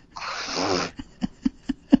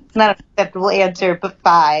 Not an acceptable answer, but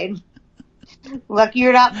fine. Lucky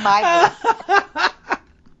you're not my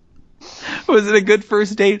Was it a good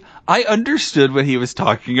first date? I understood what he was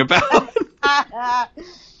talking about.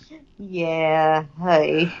 Yeah.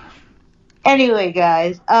 Hey. Anyway,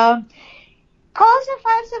 guys, call us at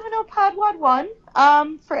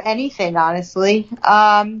 570-PODWAD1 for anything, honestly.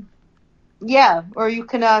 Yeah, or you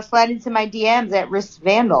can slide into my DMs at Risk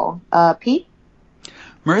Vandal. Pete?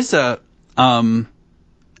 Marissa, I'm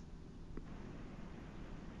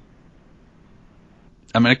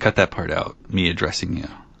going to cut that part out, me addressing you.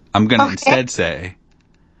 I'm going to instead say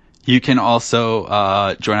you can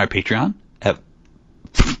also join our Patreon at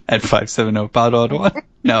 570-PODWAD1.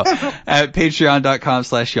 No, at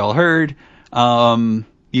patreon.com/y'allheard.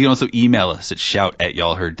 You can also email us at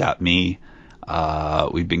shout@y'allheard.me.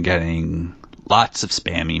 We've been getting lots of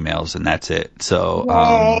spam emails, and that's it.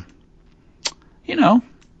 So, you know,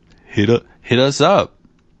 hit us up.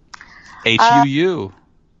 HUU.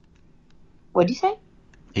 What'd you say?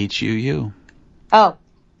 HUU. Oh,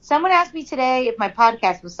 someone asked me today if my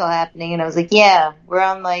podcast was still happening, and I was like, yeah, we're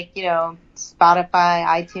on, like, you know, Spotify,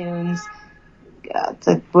 iTunes,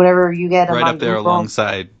 whatever you get. Right up there Google.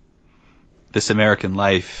 Alongside This American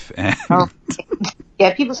Life. And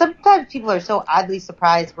yeah, sometimes people are so oddly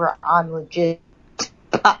surprised we're on legit,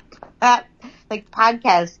 like,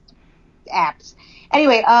 podcast apps.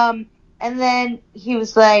 Anyway, and then he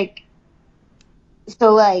was like,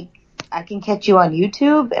 so, like, I can catch you on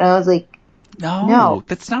YouTube? And I was like, no.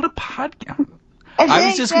 That's not a podcast. I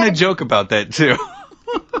was just going to joke about that, too.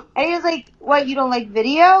 And he was like, what, you don't like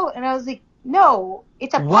video? And I was like, no,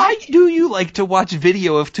 it's a podcast. Why do you like to watch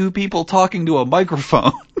video of two people talking to a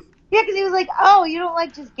microphone? Yeah, because he was like, oh, you don't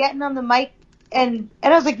like just getting on the mic? And I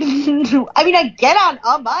was like, I mean, I get on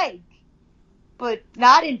a mic, but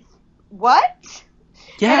not in what?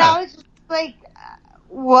 Yeah. And I was just like,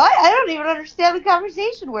 what? I don't even understand the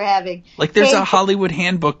conversation we're having. Like, there's a Hollywood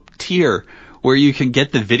Handbook tier where you can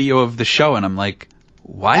get the video of the show, and I'm like,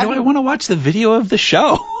 why do I want to watch the video of the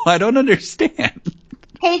show? I don't understand.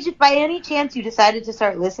 Paige, if by any chance you decided to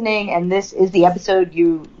start listening and this is the episode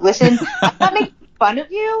you listen, I'm not making fun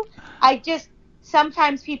of you.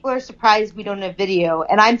 Sometimes people are surprised we don't have video,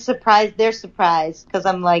 and I'm surprised they're surprised, because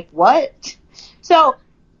I'm like, what? So,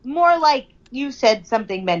 more like, you said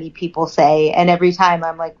something many people say, and every time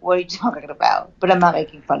I'm like, what are you talking about? But I'm not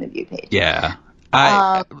making fun of you, Paige. Yeah.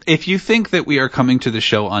 If you think that we are coming to the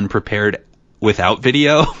show unprepared without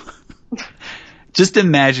video, just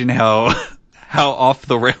imagine how off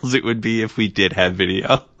the rails it would be if we did have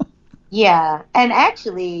video. Yeah, and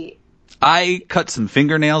actually, I cut some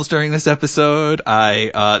fingernails during this episode.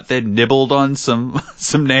 I then nibbled on some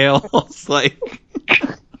nails. Like,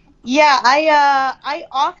 yeah, I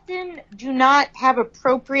often do not have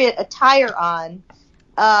appropriate attire on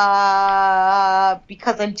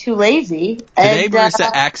because I'm too lazy. Today,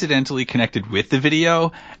 Marissa accidentally connected with the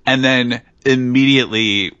video and then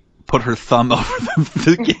immediately put her thumb over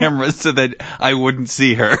the camera so that I wouldn't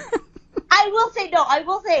see her. I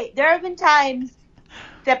will say, there have been times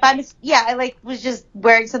that I was just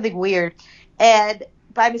wearing something weird, and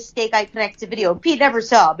by mistake I connected to video. Pete never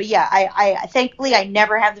saw, but yeah, I thankfully I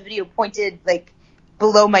never have the video pointed, like,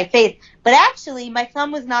 below my face. But actually, my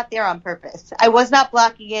thumb was not there on purpose. I was not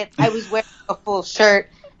blocking it. I was wearing a full shirt.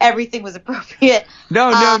 Everything was appropriate. No.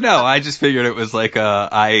 I just figured it was like,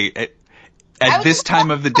 at this time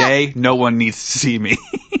of the day, no one needs to see me.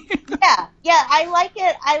 Yeah, I like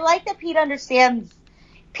it. I like that Pete understands.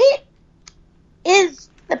 Pete is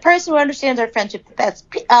the person who understands our friendship the best.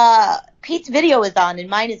 Pete's video is on and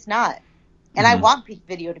mine is not. And I want Pete's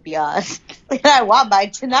video to be on. I want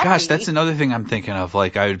mine to not be. Gosh, that's another thing I'm thinking of.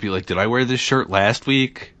 Like, I would be like, did I wear this shirt last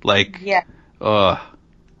week? Like, yeah.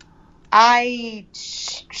 I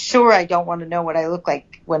don't want to know what I look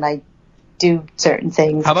like when I do certain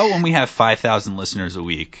things. How about when we have 5,000 listeners a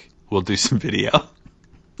week, we'll do some video?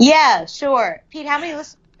 Yeah, sure. Pete, how many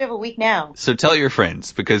listeners do we have a week now? So tell your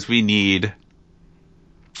friends, because we need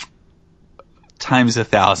times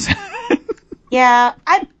 1,000. Yeah,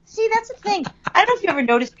 see, that's the thing. I don't know if you ever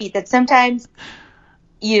noticed, Pete, that sometimes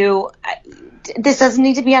this doesn't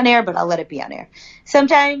need to be on air, but I'll let it be on air.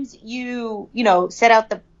 Sometimes you set out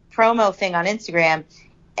the promo thing on Instagram,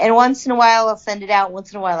 and once in a while I'll send it out,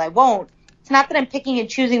 once in a while I won't. It's not that I'm picking and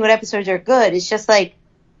choosing what episodes are good. It's just like,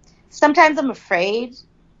 sometimes I'm afraid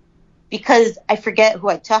because I forget who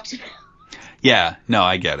I talked about. Yeah, no,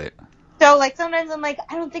 I get it. So, like, sometimes I'm like,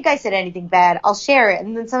 I don't think I said anything bad. I'll share it.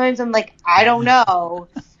 And then sometimes I'm like, I don't know.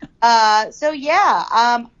 So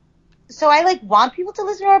I, like, want people to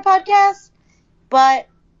listen to our podcast. But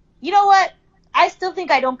you know what? I still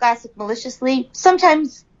think I don't gossip maliciously.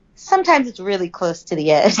 Sometimes it's really close to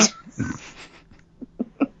the edge.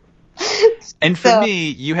 And for me,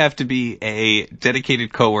 you have to be a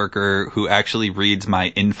dedicated coworker who actually reads my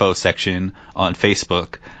info section on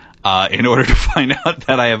Facebook in order to find out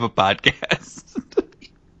that I have a podcast.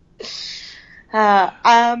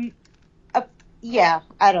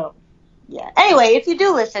 Anyway, if you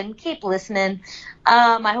do listen, keep listening.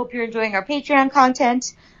 I hope you're enjoying our Patreon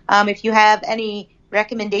content. If you have any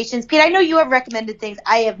recommendations, Pete, I know you have recommended things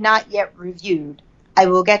I have not yet reviewed. I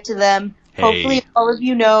will get to them. Hey. Hopefully, all of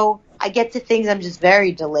you know I get to things. I'm just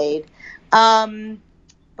very delayed. Have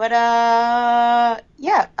a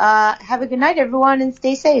good night, everyone, and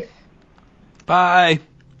stay safe. Bye.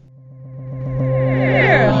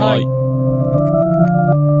 Bye.